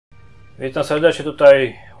Witam serdecznie,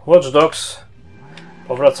 tutaj Watch Dogs.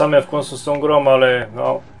 Powracamy w końcu z tą grą, ale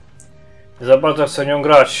no nie za bardzo chcę nią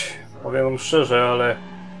grać. Powiem wam szczerze, ale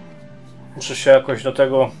muszę się jakoś do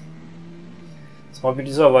tego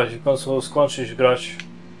zmobilizować i w końcu skończyć grać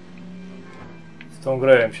w tą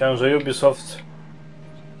grę. Myślałem, że Ubisoft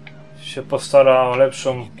się postara o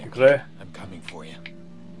lepszą grę,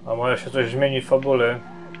 a może się coś zmieni w fabule.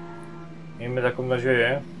 Miejmy taką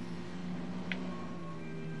nadzieję.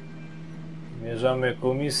 Mierzamy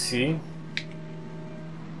ku misji.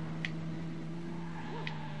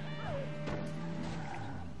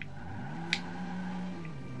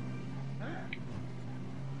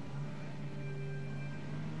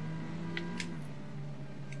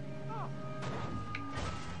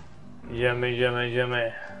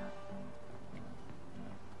 Idziemy.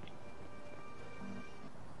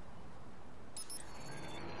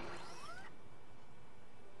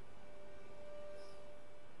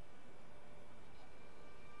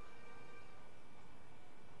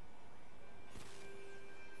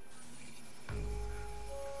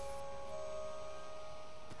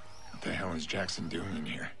 What the hell is Jackson doing in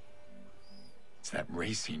here? It's that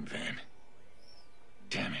racing van.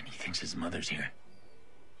 Damn it, he thinks his mother's here.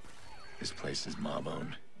 This place is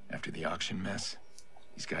mob-owned. After the auction mess,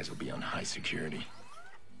 these guys will be on high security.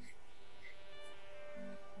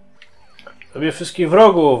 Zabiję wszystkich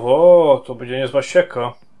wrogów. O, to będzie niezła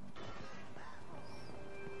sieka.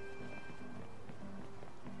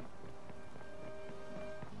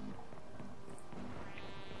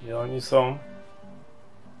 Gdzie oni są?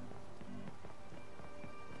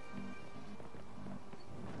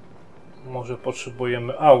 Może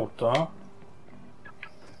potrzebujemy auta,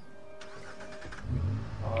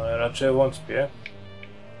 ale raczej wątpię.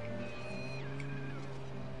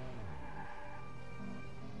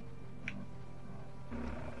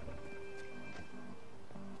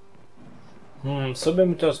 Co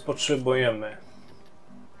my teraz potrzebujemy?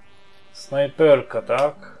 Snajperka,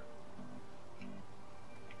 tak?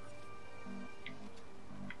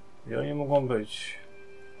 Gdzie oni mogą być?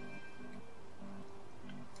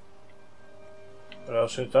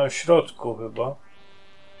 Raczej tam w środku chyba.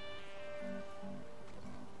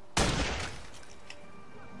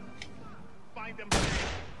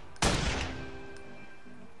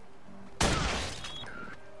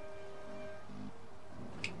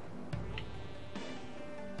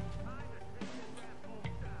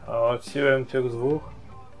 A odciłem tych dwóch.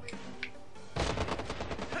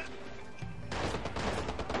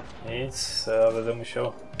 Nic, ja będę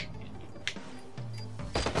musiał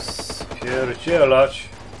spierdzielać.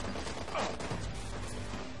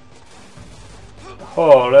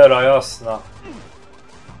 Cholera jasna.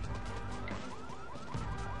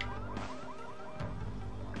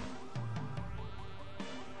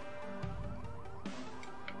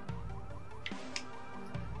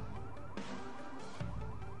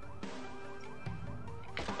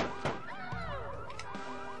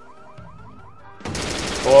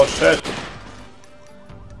 Poszedł.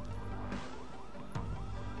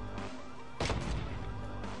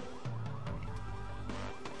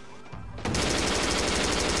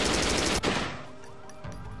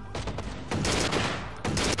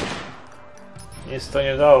 Nic to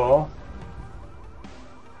nie dało.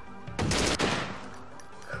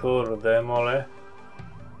 Kurde mole.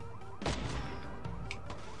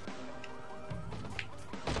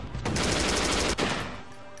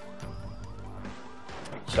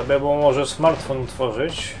 Trzeba było może smartfon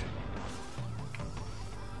utworzyć.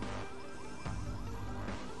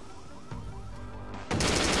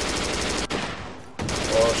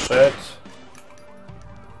 Poszedł.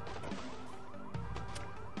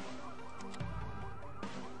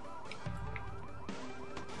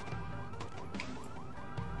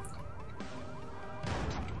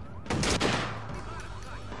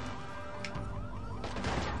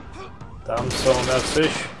 Tam są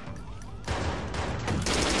jacyś.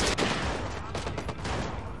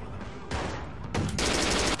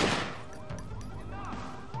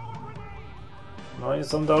 No i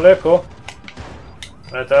są daleko.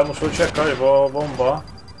 Ale teraz muszę uciekać, bo bomba.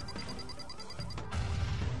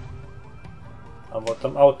 Albo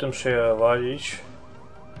tam autem się walić.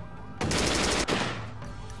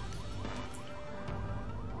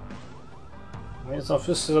 No i są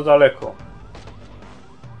wszyscy za daleko.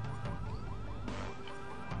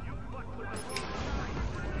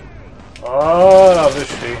 O,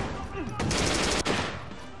 wyszli.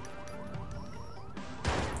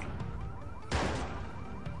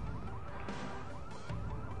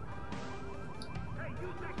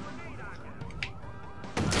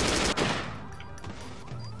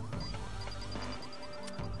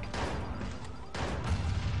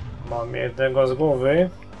 Mam jednego z głowy.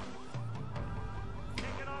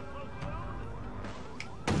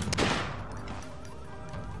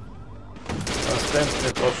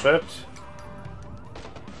 Następny poszedł.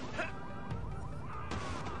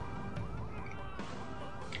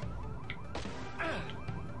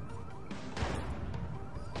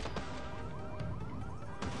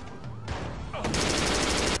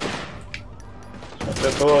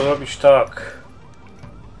 Trzeba było zrobić tak.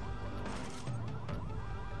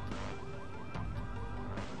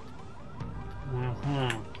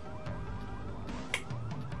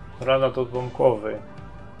 Granat odłamkowy.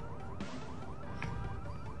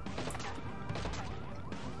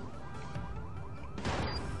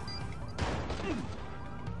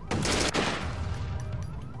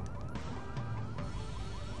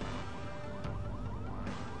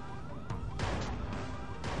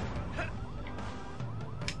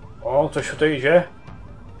 O, coś tutaj idzie.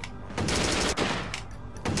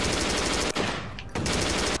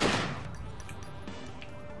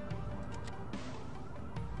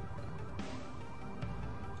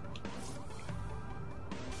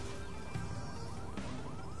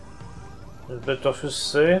 Żeby to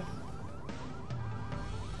wszyscy.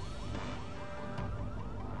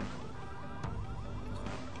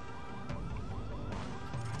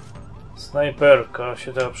 Snajperka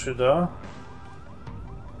się teraz przyda.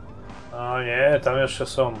 A nie, tam jeszcze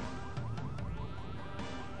są.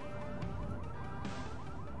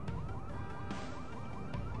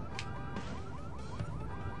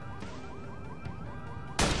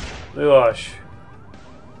 Byłaś.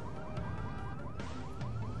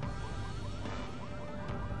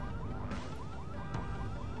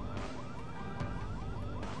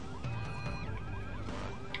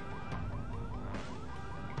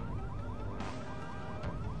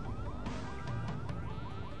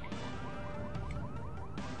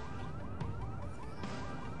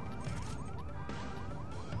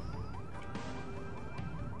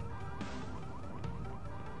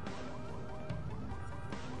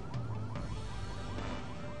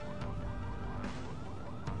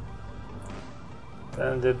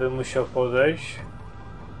 Tędy by musiał podejść.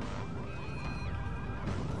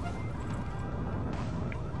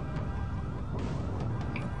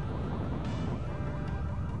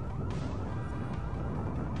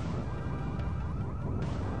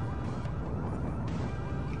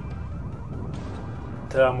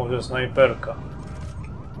 Teraz może snajperka.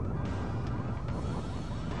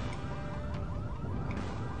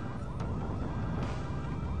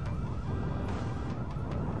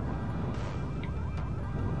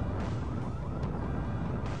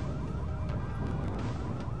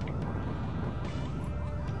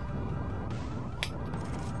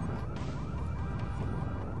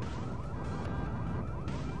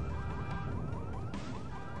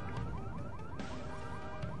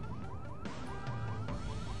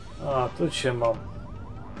 A, tu cię mam.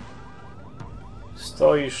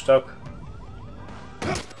 Stoisz tak.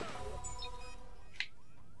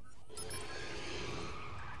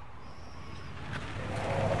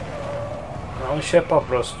 No, on się po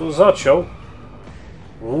prostu zaciął.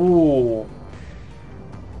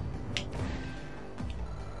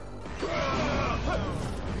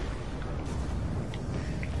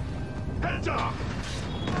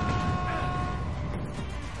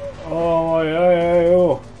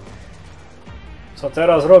 Ojeju. Co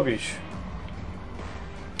teraz robić?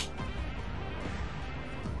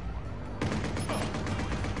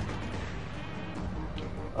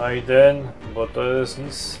 Aiden, bo to jest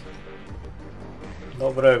nic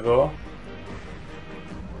dobrego.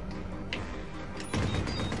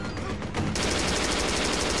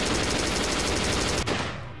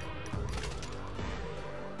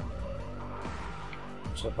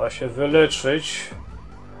 Trzeba się wyleczyć.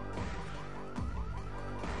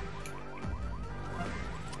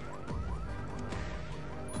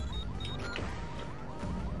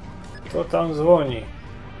 Kto tam dzwoni?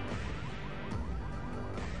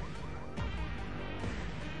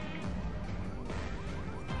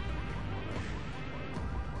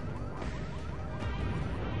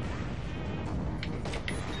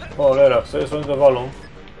 Cholera, co jest oni walą?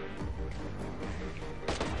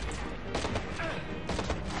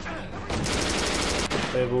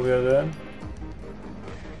 Tutaj był jeden.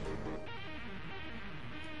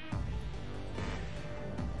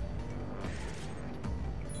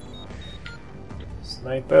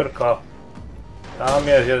 Snajperka. Tam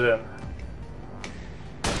jest jeden.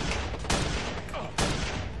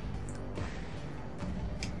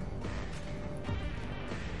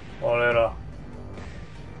 Cholera.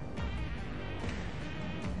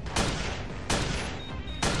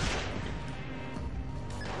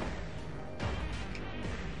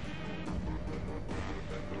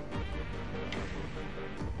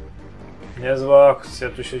 Niezła akcja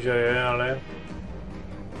tu się dzieje, ale...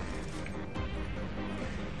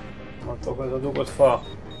 no trochę za długo trwa.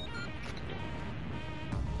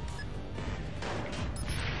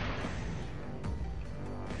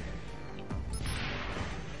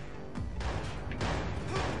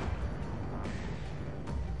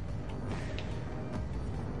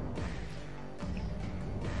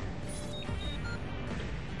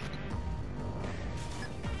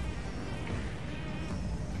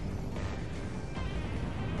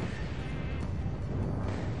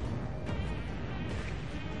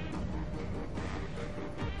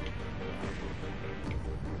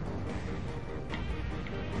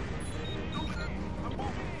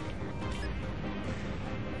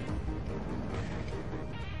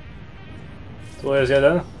 Tu jest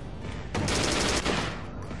jeden.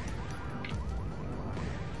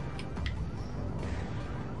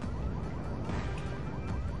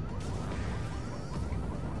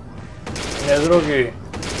 Nie drugi.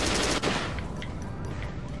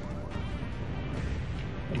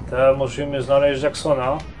 I teraz musimy znaleźć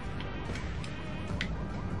Jacksona.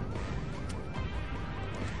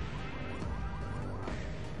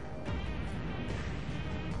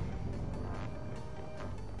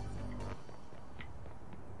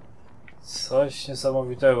 Coś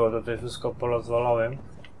niesamowitego, tutaj wszystko porozwalałem.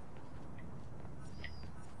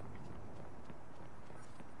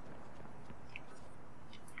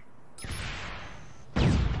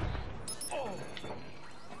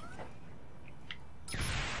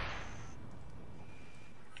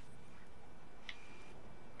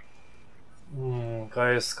 Jaka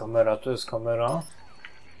jest kamera? Tu jest kamera.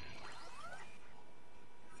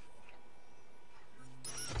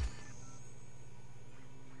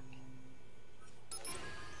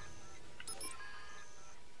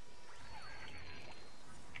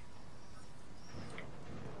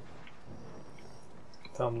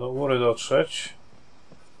 Tam do góry dotrzeć.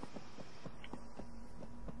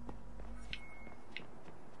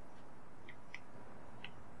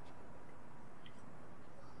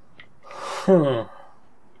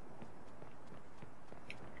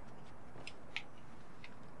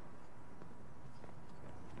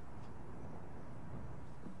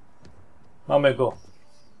 Mamy go.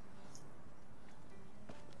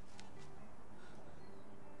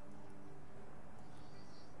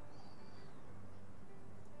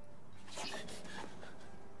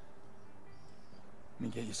 Let me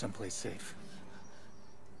get you someplace safe.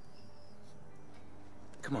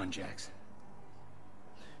 Come on, Jax.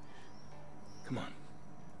 Come on.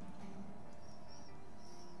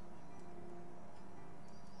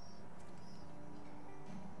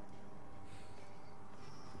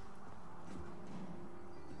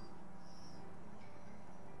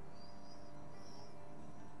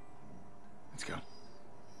 Let's go.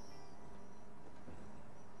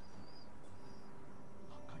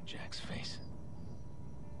 Look on Jack's face.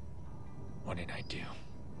 What did I do?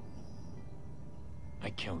 I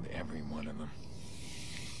killed every one of them.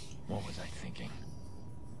 What was I thinking?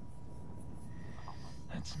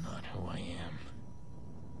 That's not who I am.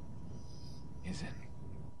 Is it?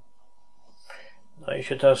 No i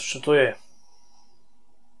się teraz szczytuje.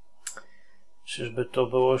 Czyżby to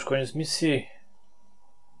było już koniec misji?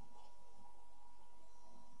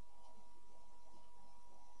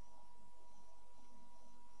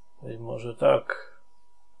 Być może tak.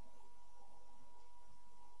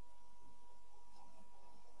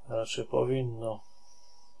 Raczej powinno.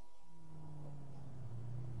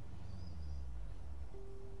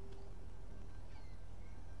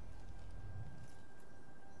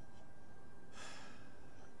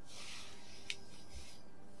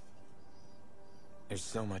 There's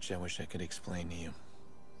so much I wish I could explain to you.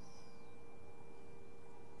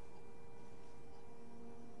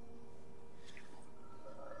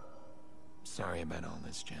 Sorry about all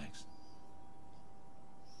this, Jax.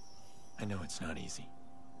 I know it's not easy.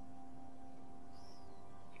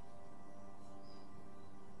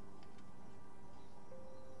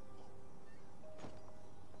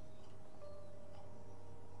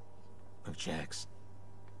 Look, Jax.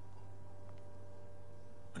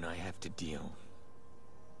 When I have to deal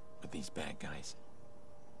with these bad guys,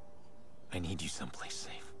 I need you someplace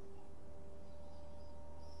safe.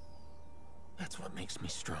 That's what makes me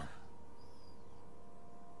strong.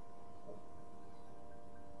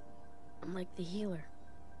 I'm like the healer.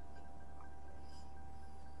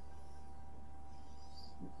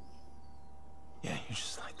 Yeah, you're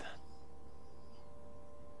just like that.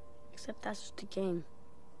 Except that's just a game.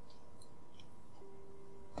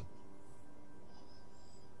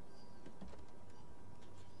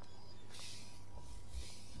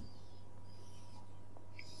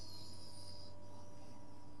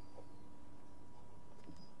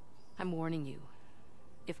 I'm warning you.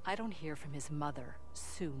 If I don't hear from his mother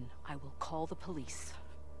soon, I will call the police.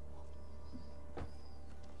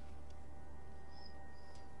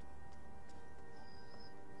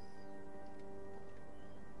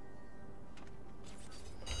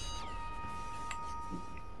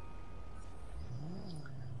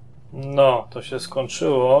 No, to się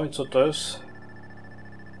skończyło. I co to jest?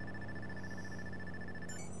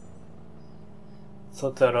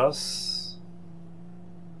 Co teraz?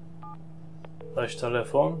 Dać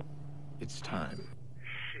telefon? It's time.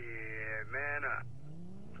 Shit, man.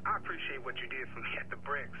 I appreciate what you did for me at the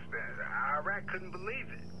bricks, man. Iraq couldn't believe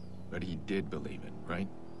it. But he did believe it, right?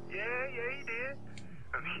 Yeah, he did.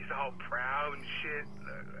 I mean, he's all proud and shit.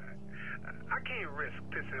 I can't risk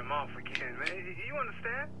pissing him off again, man. You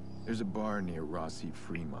understand? There's a bar near Rossi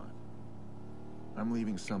Fremont. I'm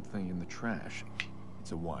leaving something in the trash.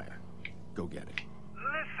 It's a wire. Go get it.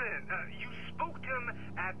 Listen, you spooked him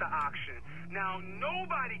at the auction. Now,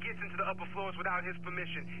 nobody gets into the upper floors without his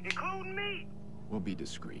permission, including me. We'll be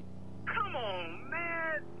discreet. Come on,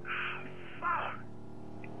 man. Fuck.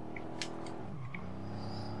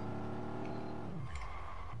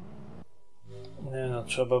 Nie no,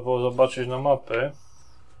 trzeba było zobaczyć na mapy.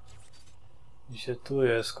 Gdzie tu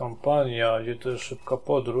jest kompania, gdzie tu jest szybka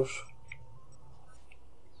podróż.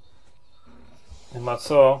 Nie ma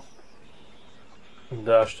co.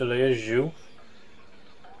 Gdy aż tyle jeździł.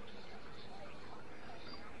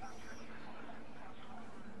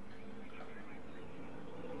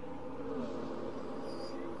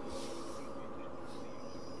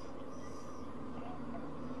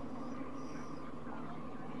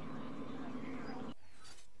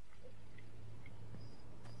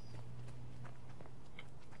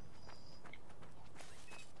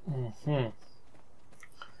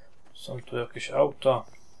 Są tu jakieś auta.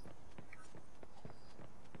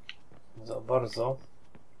 Za bardzo.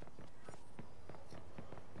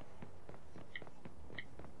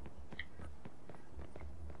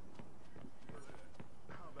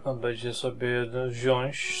 A będzie sobie jeden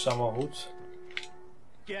wziąć samochód.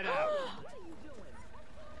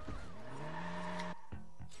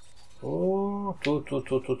 O, tu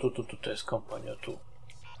to jest kompania, tu.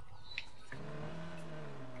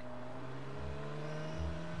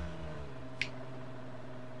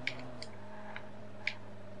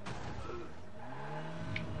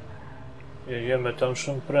 Jedziemy tam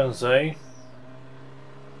czym prędzej.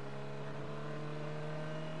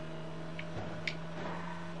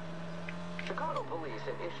 Chicago police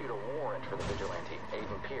have issued a warrant for the vigilante,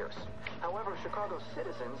 Aiden Pierce. However, Chicago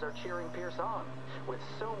citizens are cheering Pierce on. With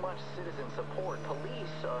so much citizen support,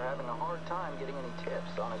 police are having a hard time getting any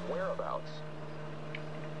tips on his whereabouts.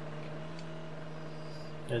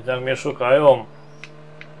 Jednak mnie szukają.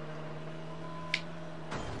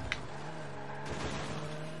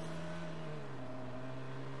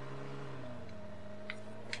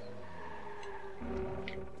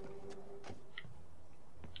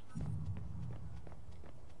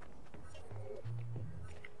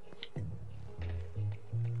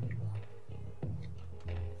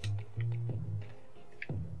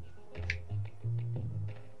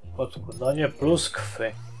 Podkładanie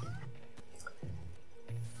pluskwy.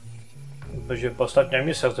 Będzie ostatnia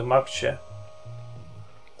misja w tym akcie.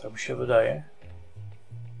 Tak mi się wydaje.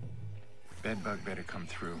 Bedbug better come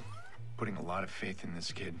through. Putting a lot of faith in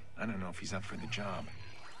this kid. I don't know if he's up for the job.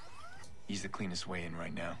 He's the cleanest way in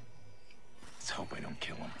right now. Let's hope I don't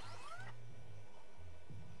kill him.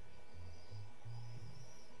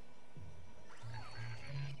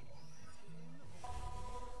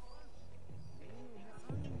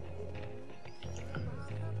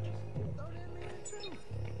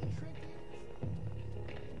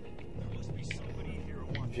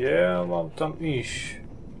 Gdzie mam tam iść?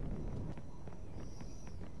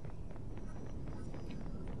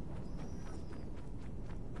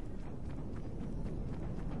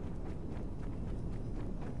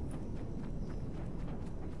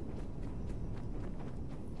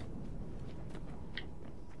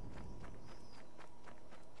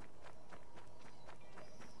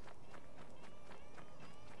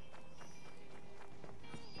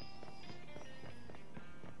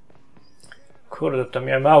 Kurde, tam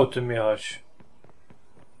miałem autem jechać.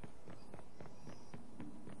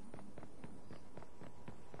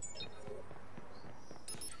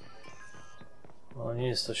 No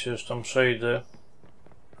nic, to się już tam przejdę.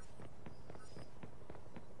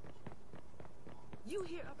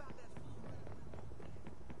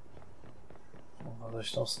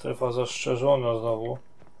 Jakaś tam strefa zastrzeżona znowu.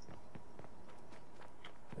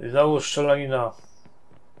 I znowu strzelanina.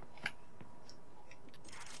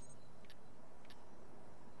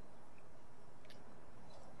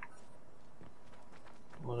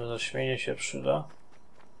 zaśmienie się przyda.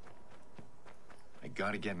 I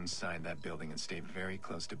gotta get inside that building and stay very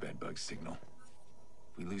close to Bedbug's signal.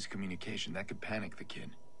 If we lose communication, that could panic the kid.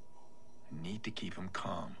 I need to keep him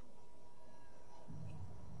calm.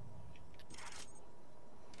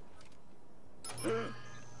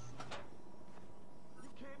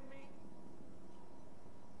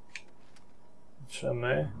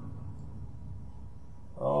 Patrzymy.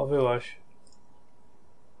 O, wyłaś.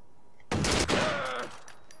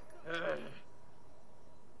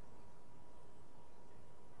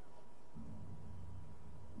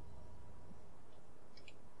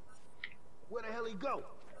 Where the hell he go?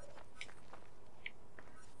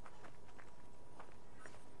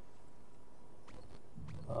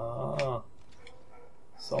 A,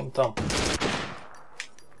 są tam.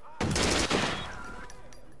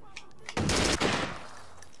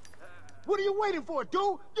 What are you waiting for,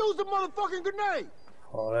 dude? Use the motherfucking grenade!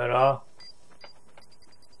 Cholera.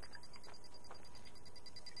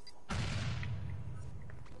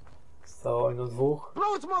 Stało do dwóch.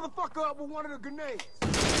 Blow this motherfucker up with one of the grenades!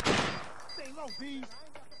 Stay low, bees!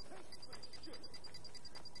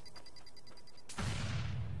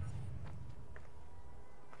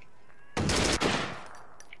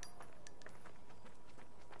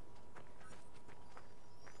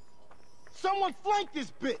 Someone flank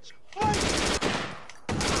this bitch! Flank it!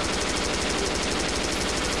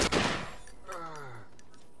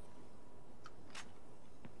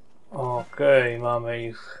 Okej, mamy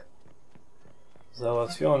ich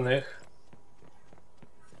załatwionych.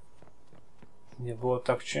 Nie było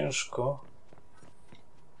tak ciężko.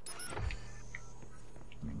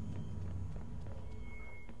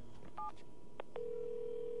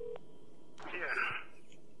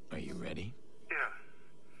 Are you ready? Yeah.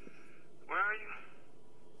 Where are you?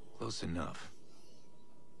 Close enough.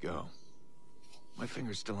 Go. My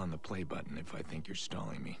finger's still on the play button if I think you're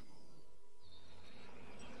stalling me.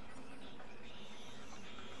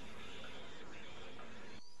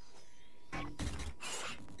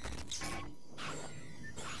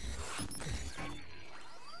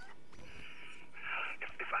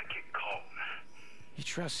 If I get caught, He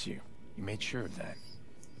trusts you. You made sure of that.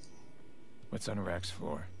 What's on Iraq's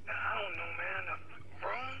floor? I don't know, man.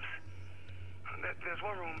 Rooms? There's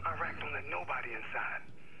one room I racked on that nobody inside.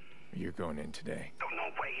 You're going in today. Oh, no,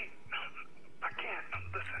 wait. I can't.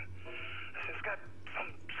 Listen, it's got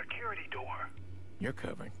some security door. You're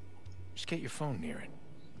covered. Just get your phone near it.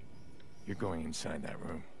 You're going inside that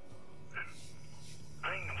room.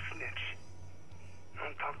 I ain't no snitch. I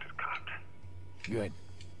don't talk to the cops. Good.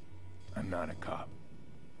 I'm not a cop.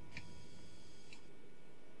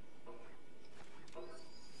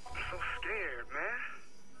 I'm so scared, man.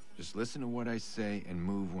 Just listen to what I say and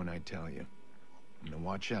move when I tell you. I'm gonna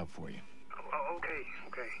watch out for you. Oh, okay,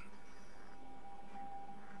 okay.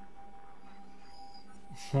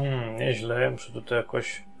 Nieźle, muszę tutaj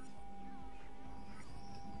jakoś...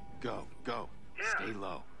 Go, go. Yeah. Stay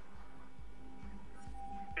low.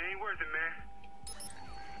 It ain't worth it, man.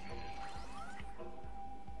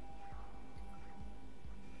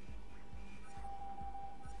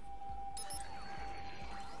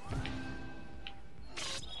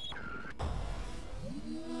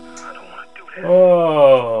 I don't want to do that.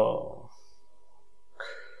 O,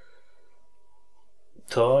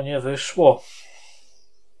 to nie wyszło.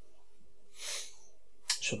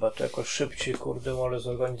 Trzeba to jakoś szybciej, kurde, ale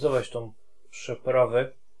zorganizować tą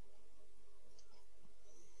przeprawę.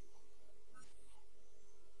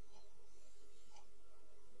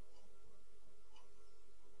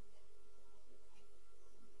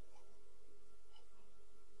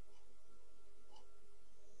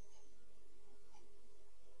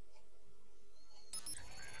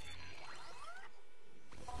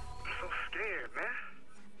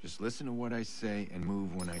 Just listen to what I say and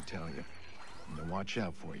move when I tell you. I'm gonna watch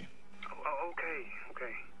out for you. Oh, okay,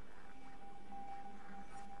 okay.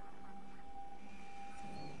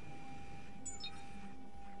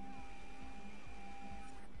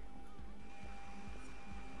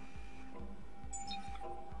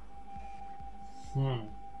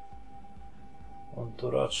 On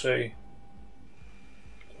tu raczej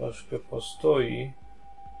troszkę postoi.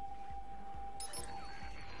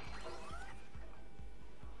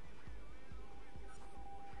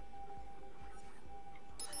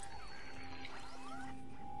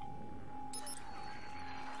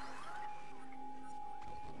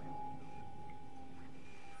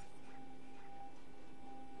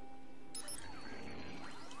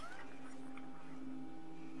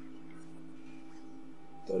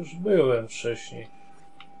 To już byłem wcześniej.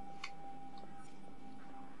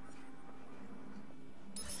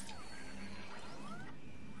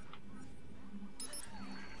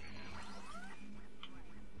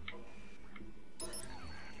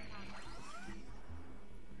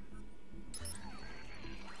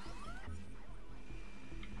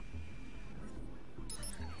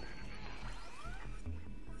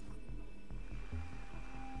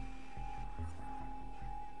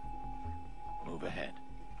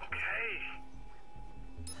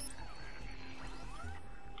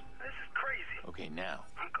 Okay, now.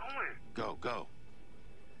 I'm going. Go, go.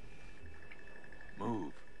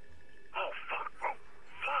 Move. Oh, fuck, bro.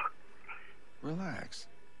 Fuck. Relax.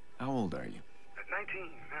 How old are you? 19,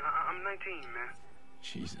 man. I'm 19, man.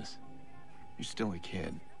 Jesus. You're still a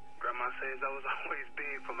kid. Grandma says I was always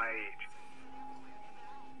big for my age.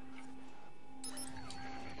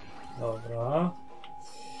 Dobra.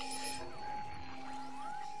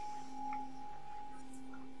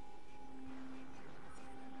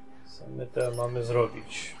 Co my teraz mamy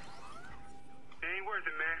zrobić? It ain't worth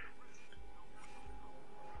it, man.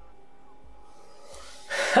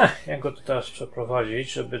 Jak go tu teraz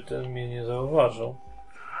przeprowadzić, żeby ten mnie nie zauważył?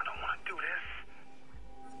 I don't want to do this.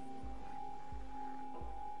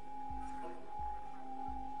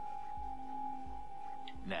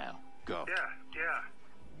 Now, go. Yeah, yeah.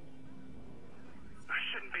 I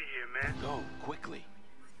shouldn't be here, man. Go, quickly.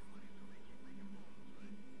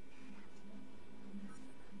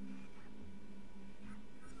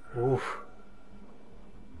 Uff.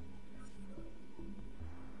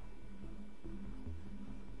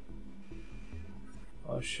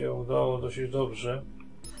 A się udało dosyć dobrze.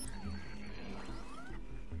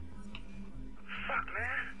 Fuck,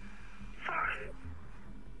 man. Fuck.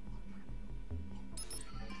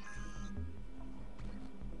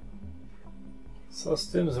 Co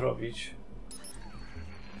z tym zrobić?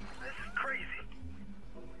 This is crazy.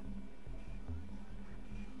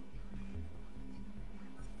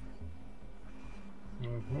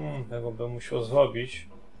 Tego bym musiał zrobić.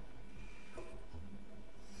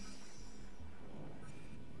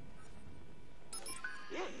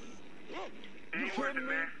 It ain't worth it,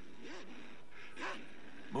 man.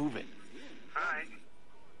 Move it. All right.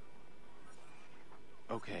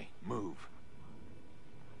 Okay, move.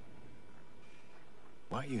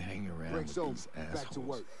 Why you hang around Breaks with over. these Back to assholes?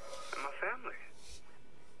 work. And my family.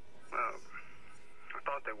 Well, I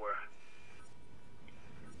thought they were.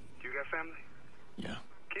 You got family? Yeah.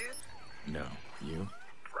 Kids? No. You?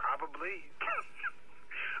 Probably.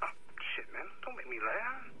 Oh, shit, man. Don't make me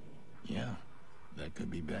laugh. Yeah. That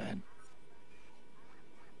could be bad.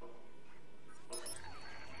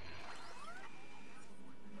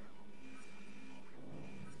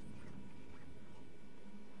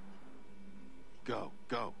 Go,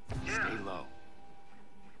 go. Stay low.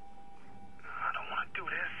 I don't want to do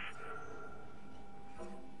this.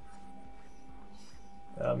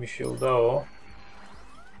 A mi się udało.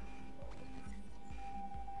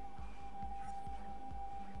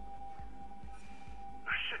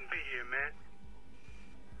 I shouldn't be here, man.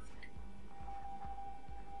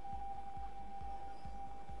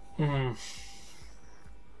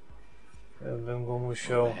 Ja bym go Go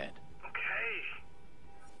musiał ahead. Okay.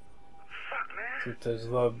 Fuck, man. tutaj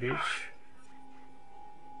zrobić.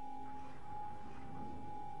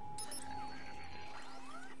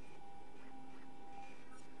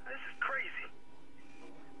 This is crazy.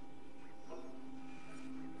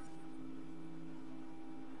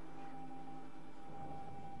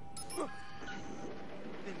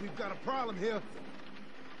 Think we've got a problem here.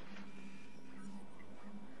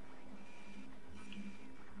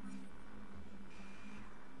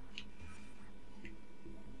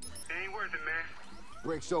 It ain't worth it, man.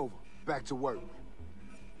 Break's over. Back to work.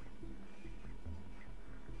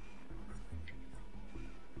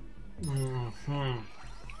 I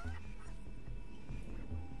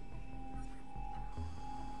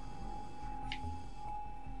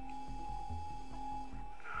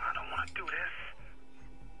don't want to do this.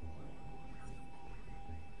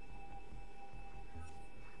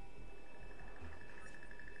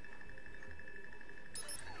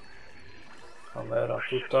 Kamera I shouldn't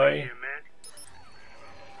be tutaj. here, man.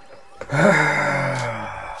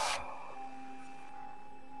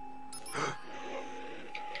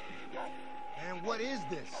 And what is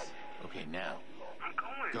this? Okay, now. I'm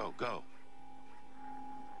going. Go, go.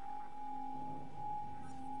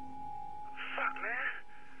 Fuck, man.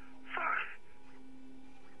 Fuck.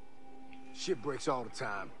 Shit breaks all the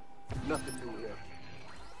time. Nothing new here.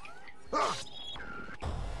 Ah!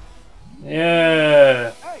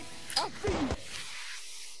 Nie! Hey, I see you.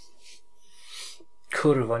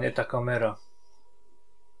 Kurwa, nie ta kamera.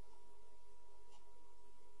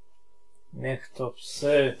 Niech to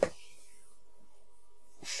psy.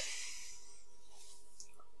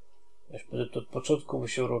 Już będę to od początku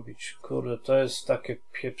musiał robić. Kurde, to jest takie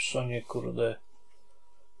pieprzenie, kurde,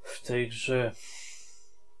 w tej grze.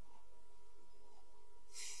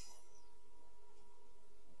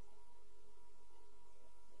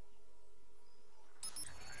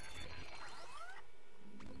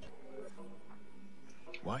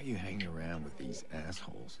 Why you hang around with these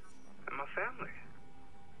assholes? And my family.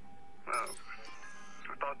 Well,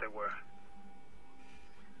 I thought they were.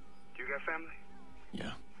 You got family?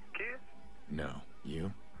 Yeah. Kids? No.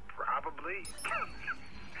 You? Probably.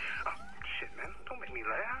 Oh, shit, man. Don't make me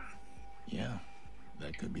laugh. Yeah.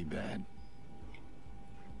 That could be bad.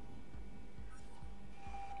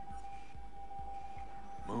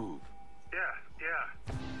 Move. Yeah.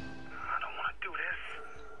 I don't want to do this.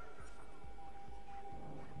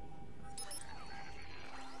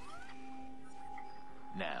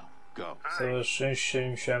 Now, go. Całe szczęście nie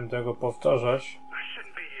musiałem tego powtarzać. I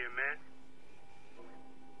shouldn't be here, man.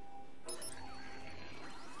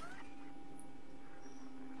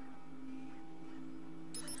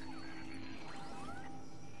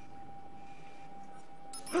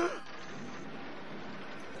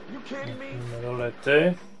 You kidding me?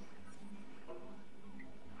 Rolety.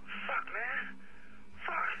 Fuck, man.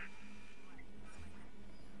 Fuck.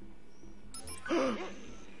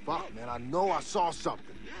 Fuck, man, I know I saw something.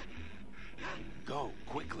 Go,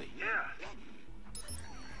 quickly. Yeah.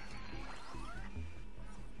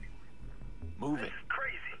 Move it. It's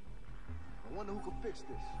crazy. I wonder who can fix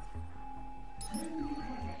this.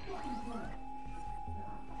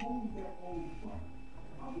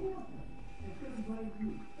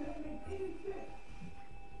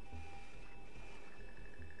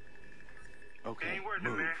 It Okay, ain't worth it,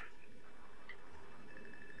 move. man.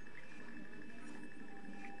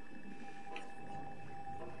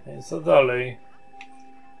 I co dalej?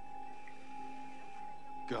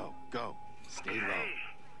 Go, go. Stay low. Hey,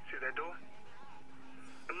 see that door?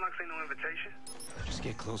 Them locks ain't no invitation. Just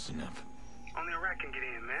get close enough. Only a rat can get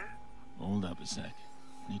in, man. Hold up a sec.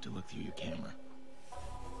 Need to look through your camera.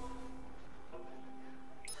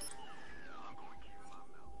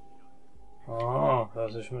 O,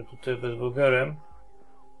 teraz jesteśmy tutaj bez burgerem.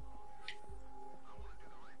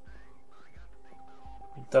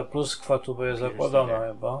 I ta pluskwa tu będzie zakładana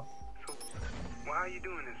chyba. So, why are you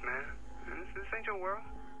doing this, man? This ain't your world.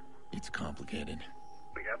 It's complicated.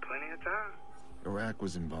 We got plenty of time. Iraq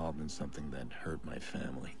was involved in something that hurt my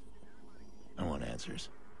family. I want answers.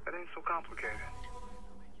 That ain't so complicated.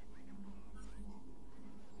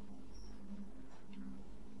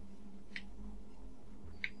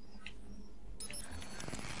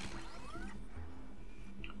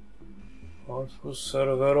 Otwórz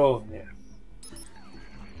serwerownię.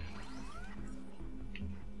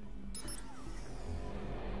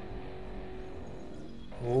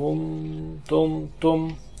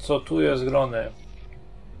 Tum. Co tu jest grane?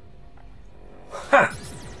 Ha!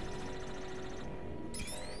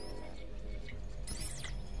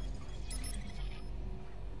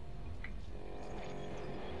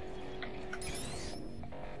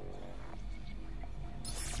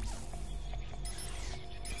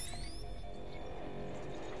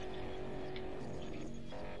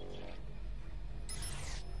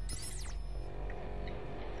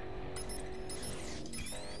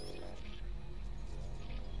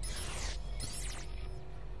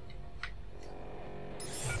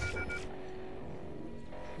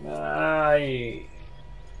 Aj.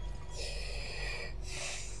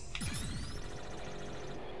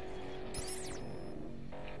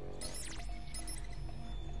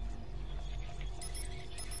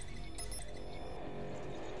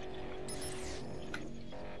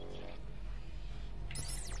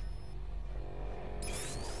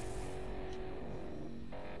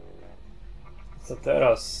 Co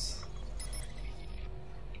teraz?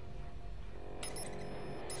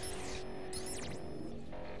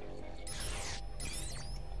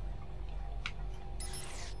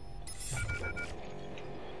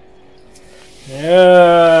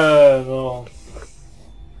 Nie, no.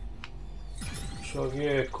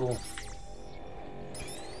 Człowieku.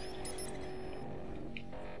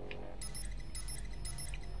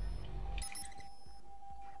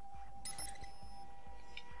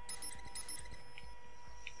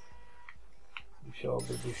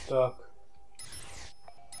 Musiałoby być tak.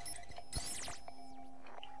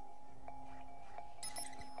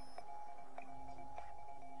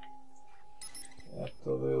 Jak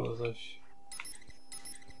to było zaś?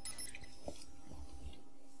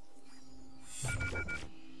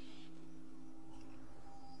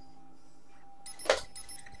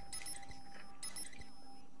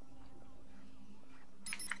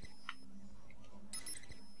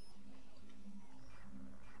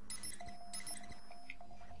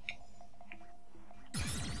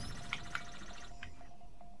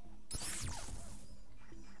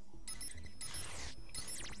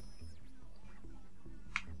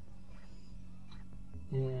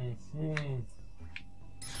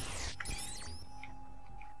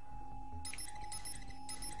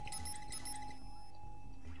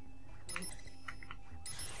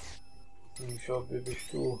 Musiałby być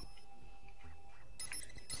tu.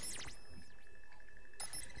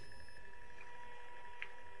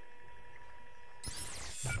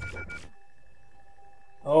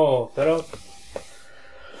 teraz?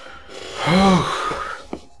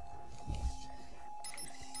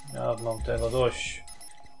 Ja mam tego dość.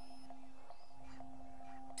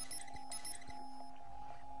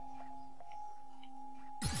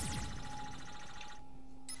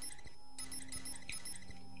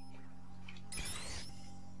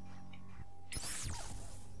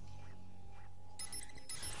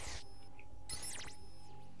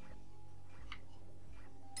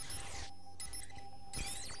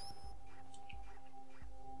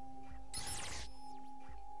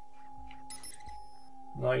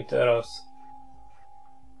 No i teraz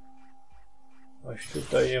coś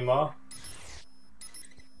tutaj nie ma.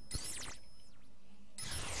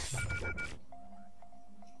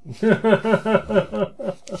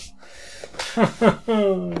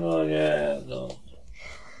 No nie, no.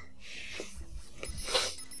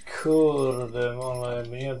 Kurde, ale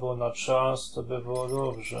jakby nie było na czas, to by było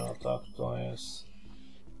dobrze, a tak to jest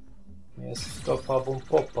topa bum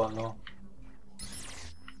popa, no.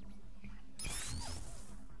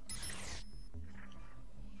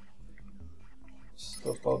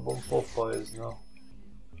 Stopa bum popa jest, no.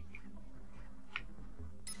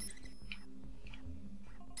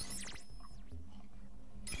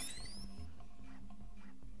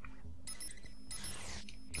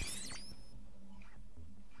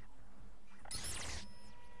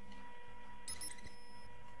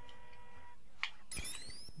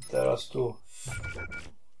 Teraz tu.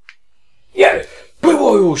 Nie!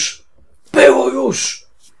 Było już! Było już!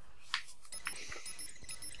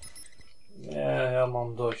 Nie, ja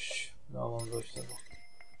mam dość. Ja mam dość tego.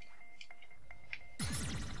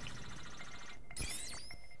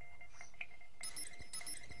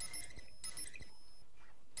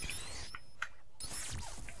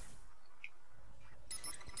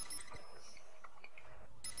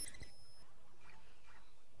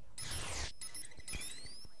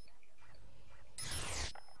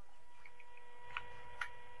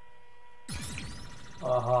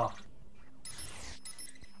 Aha.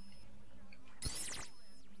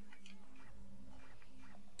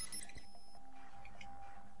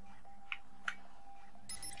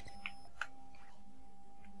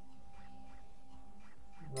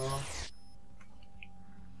 No.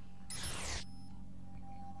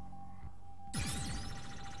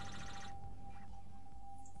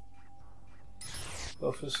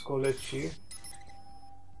 To wszystko leci.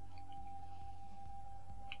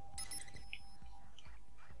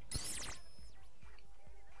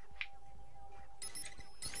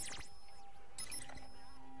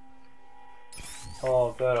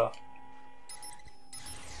 O, teraz.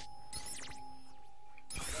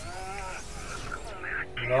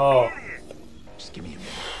 No. Just give me a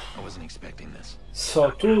minute. I wasn't expecting this.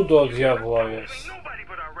 Co tu do diabła jest?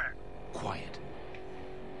 Quiet.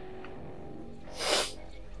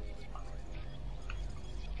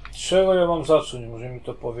 Czego ja mam zacząć? Może mi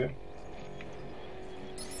to powie?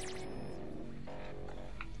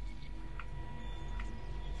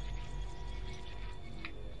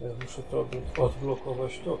 Ja muszę to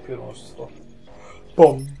odblokować to kierowstwo.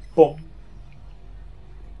 Pom, pom.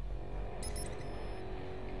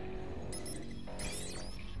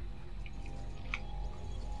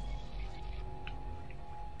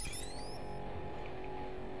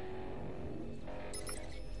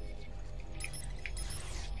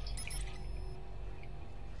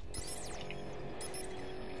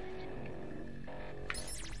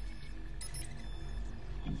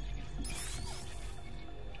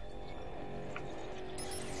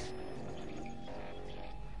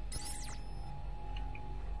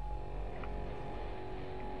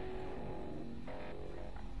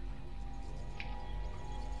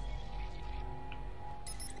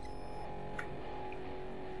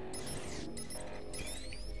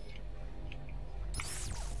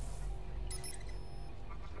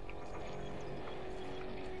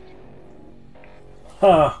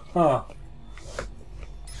 Ha, ha.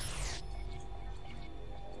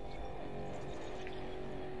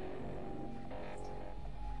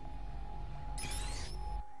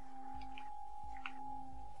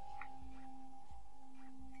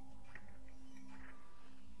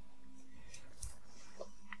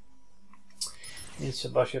 I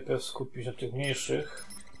trzeba się też skupić na tych mniejszych.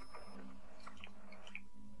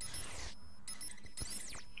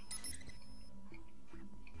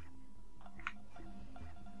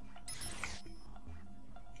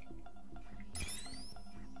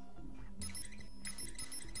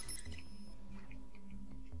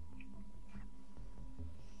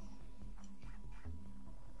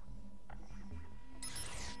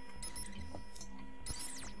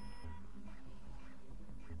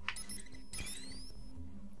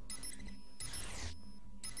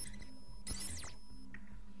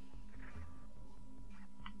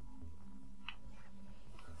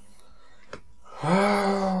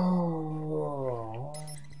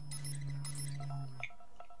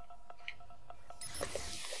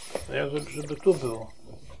 tu było?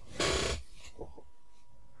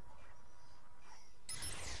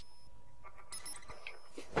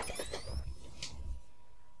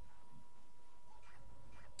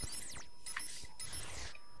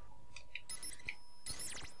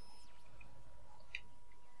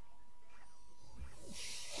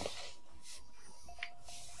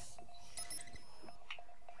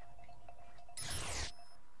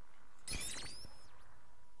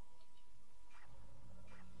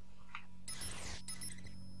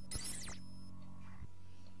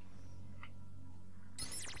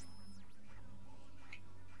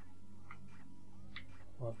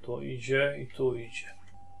 A tu idzie i tu idzie.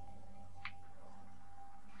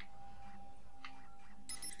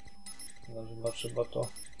 No chyba trzeba to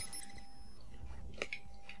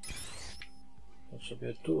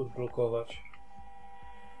sobie tu odblokować.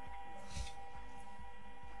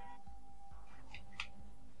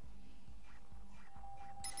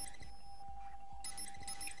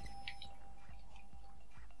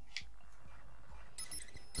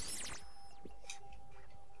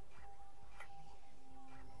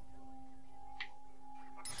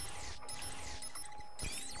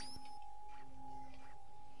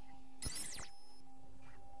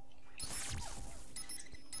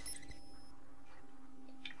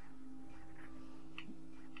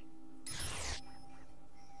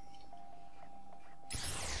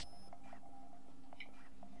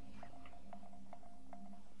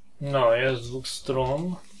 No, jest z dwóch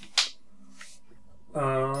stron.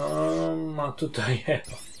 A tutaj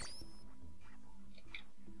Ewa.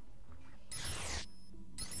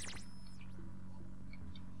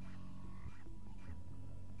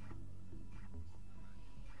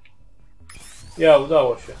 Ja,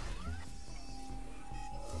 udało się.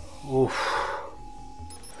 Uff.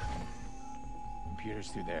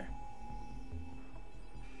 Computer's through there.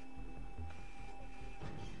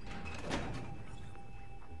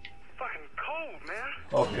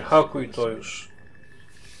 Okej, hakuj to już.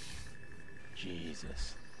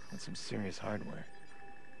 Jesus, that's some serious hardware.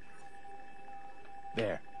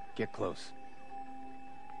 There, get close.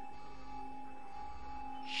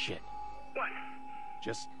 Shit. What?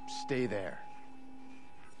 Just stay there.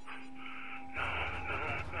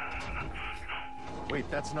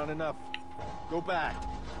 Wait, that's not enough. Go back.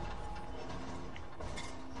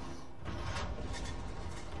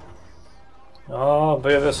 A,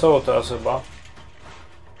 będzie wesoło teraz chyba.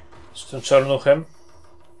 Z tym czarnuchem.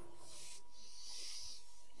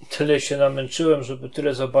 Tyle się namęczyłem, żeby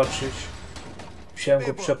tyle zobaczyć. Musiałem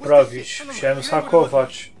go przeprawić. Musiałem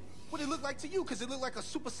zhakować. What it look like to you? Cause it look like a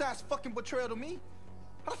supersized fucking betrayal to me?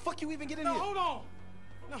 How the fuck you even get in here? Hold on.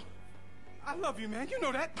 No. I love you, man. You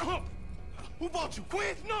know that. Who bought you?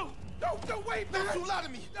 Quinn? No, wait, man. Don't you lie to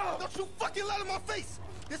me. No. Don't you fucking lie to my face.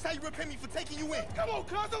 This how you repay me for taking you in. Come on,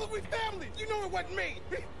 cuz. Look, we family. You know it wasn't me.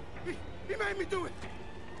 He made me do it.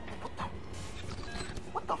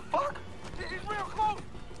 What the fuck? He's real close.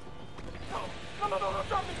 No, don't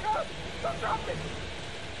drop me, cuz. Don't drop me.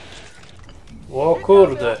 O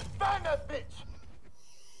kurde. Find that bitch.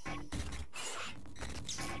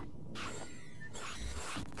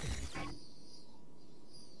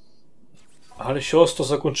 Ale się ostro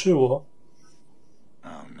zakończyło.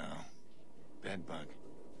 Oh no. Bedbug.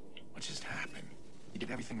 What just happened? You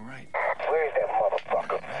did everything right. Where's that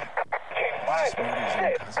motherfucker? Did you murder his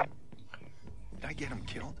own cousin? Did I get him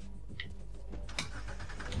killed?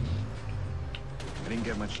 I didn't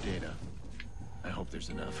get much data. I hope there's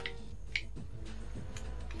enough.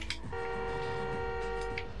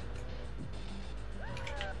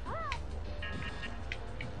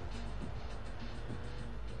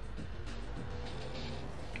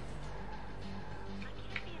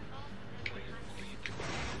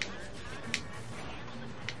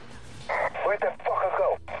 Where'd that fucker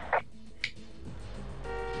go?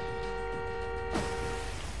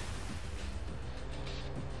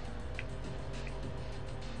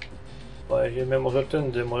 Pojedziemy może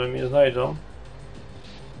tędy, może mnie znajdą.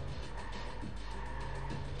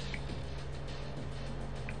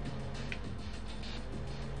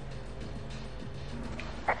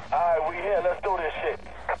 Alright, we here. Let's do this shit.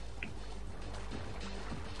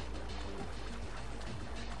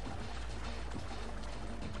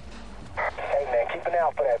 Hey man, keep an eye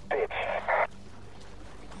out for that bitch.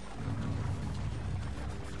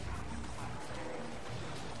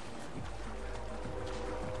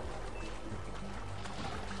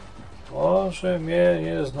 Może mnie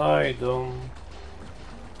nie znajdą.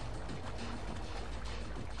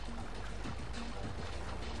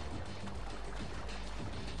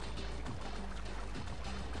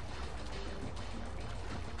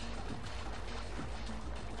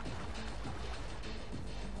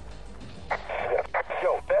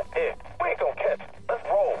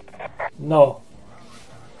 No.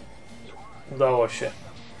 Udało się.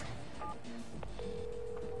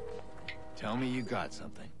 Tell me you got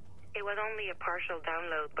something. It was only a partial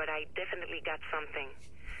download, but I definitely got something.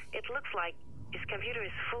 It looks like his computer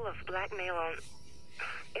is full of blackmail on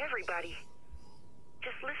everybody.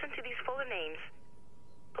 Just listen to these fuller names.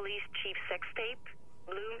 Police Chief Sex Tape,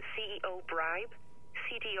 Bloom CEO Bribe,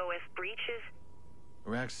 CTOS Breaches.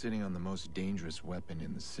 Iraq's sitting on the most dangerous weapon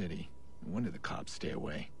in the city. No wonder the cops stay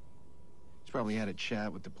away. He's probably had a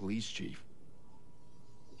chat with the police chief.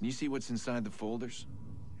 Can you see what's inside the folders?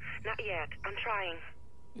 Not yet. I'm trying.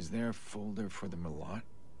 Is there a folder for the Merlot?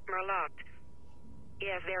 Merlot.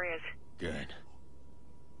 Yes, there is. Good.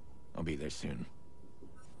 I'll be there soon.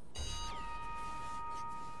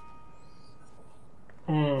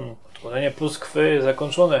 Tworzenie pluskwy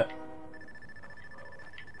zakończone.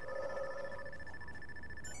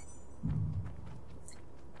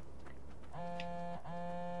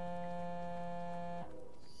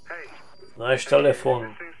 Hey, Znajdź telefon.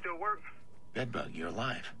 this thing still work? Bedbug, you're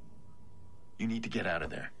alive. You need to get out of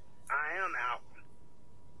there. I am out.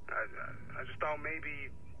 I just thought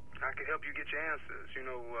maybe I could help you get your answers, you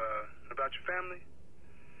know, about your family.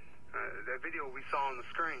 That video we saw on the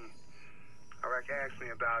screen. Iraq asked me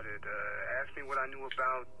about it, asked me what I knew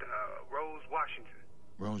about Rose Washington.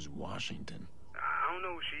 Rose Washington? I don't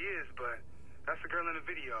know who she is, but that's the girl in the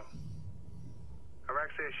video.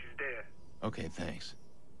 Iraq says she's dead. Okay, thanks.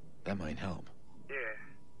 That might help. Yeah.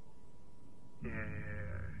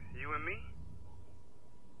 You and me?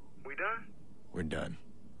 We done? We're done.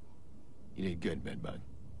 You did good, Bedbug.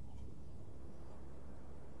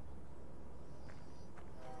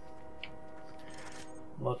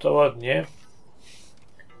 No to ładnie.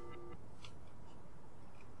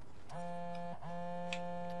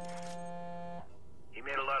 He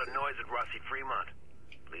made a lot of noise at Rossi Fremont.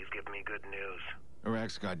 Please give me good news.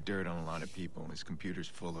 Iraq's got dirt on a lot of people. His computer's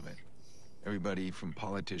full of it. Everybody from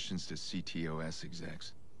politicians to CTOS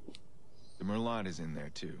execs. The Merlot is in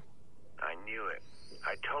there, too. I knew it.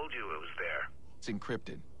 I told you it was there. It's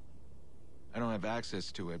encrypted. I don't have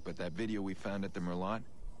access to it, but that video we found at the Merlot,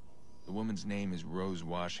 the woman's name is Rose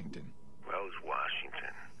Washington. Rose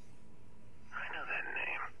Washington. I know that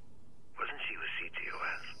name. Wasn't she with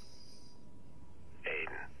CTOS?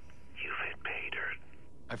 Aiden, you've hit pay dirt.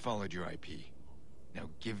 I followed your IP. Now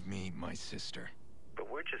give me my sister. But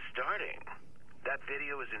we're just starting. That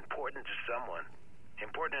video is important to someone.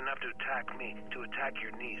 Important enough to attack me, to attack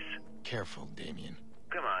your niece. Careful, Damien.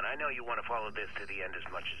 Come on, I know you want to follow this to the end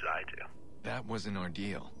as much as I do. That wasn't our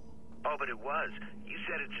deal. Oh, but it was. You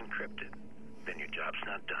said it's encrypted. Then your job's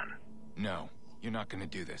not done. No, you're not gonna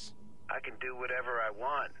do this. I can do whatever I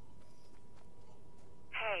want.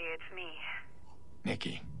 Hey, it's me.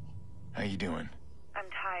 Nikki, how you doing? I'm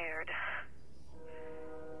tired.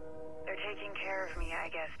 They're taking care of me, I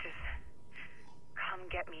guess. Just come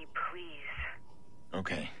get me, please.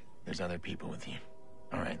 Okay, there's other people with you.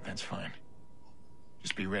 All right, that's fine.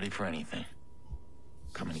 Just be ready for anything.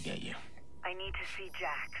 Coming to get you. I need to see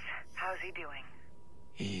Jax. How's he doing?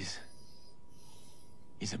 He's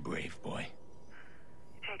a brave boy.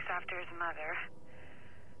 He takes after his mother,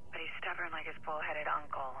 but he's stubborn like his bull-headed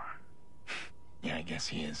uncle. Yeah, I guess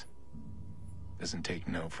he is. Doesn't take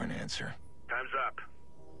no for an answer. Time's up.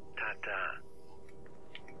 Ta-ta.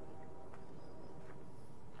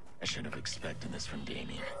 I should have expected this from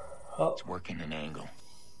Damien. Oh. It's working an angle.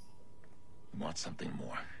 You want something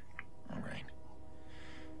more. All right.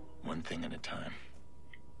 One thing at a time.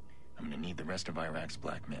 I'm gonna need the rest of Iraq's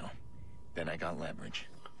blackmail. Then I got leverage.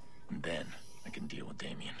 And then I can deal with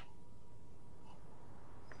Damien.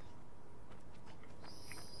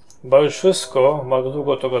 Chyba już wszystko. Bardzo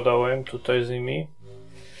długo to gadałem tutaj z nimi.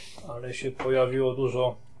 Ale się pojawiło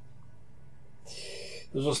dużo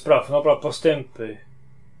spraw. Dobra, postępy.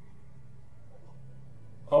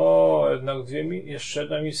 O, jednak jeszcze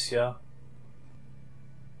jedna misja.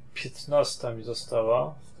 15 mi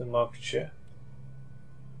została w tym akcie.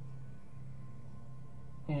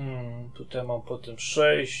 Tutaj mam potem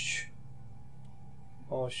 6,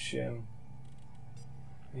 8,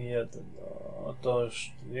 1. No, to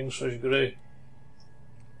już większość gry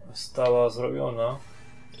stała zrobiona.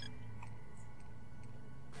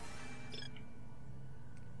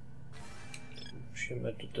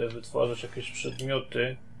 Musimy tutaj wytwarzać jakieś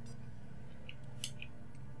przedmioty.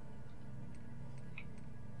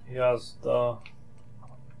 Jazda.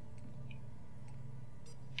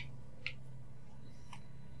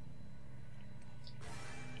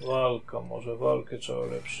 Walka, może walkę trzeba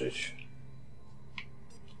ulepszyć.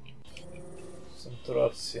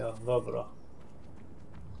 Koncentracja, dobra.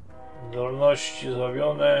 Zdolności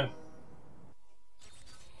zrobione.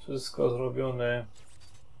 Wszystko zrobione.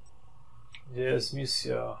 Gdzie jest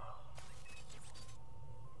misja?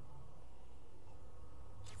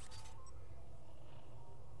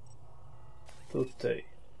 Tutaj.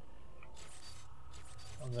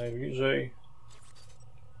 A najbliżej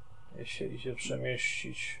się idzie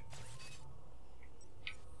przemieścić.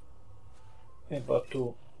 Chyba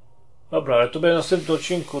tu. Dobra, ale to będzie w następnym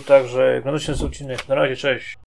odcinku, także oglądajcie ten odcinek. Na razie, cześć.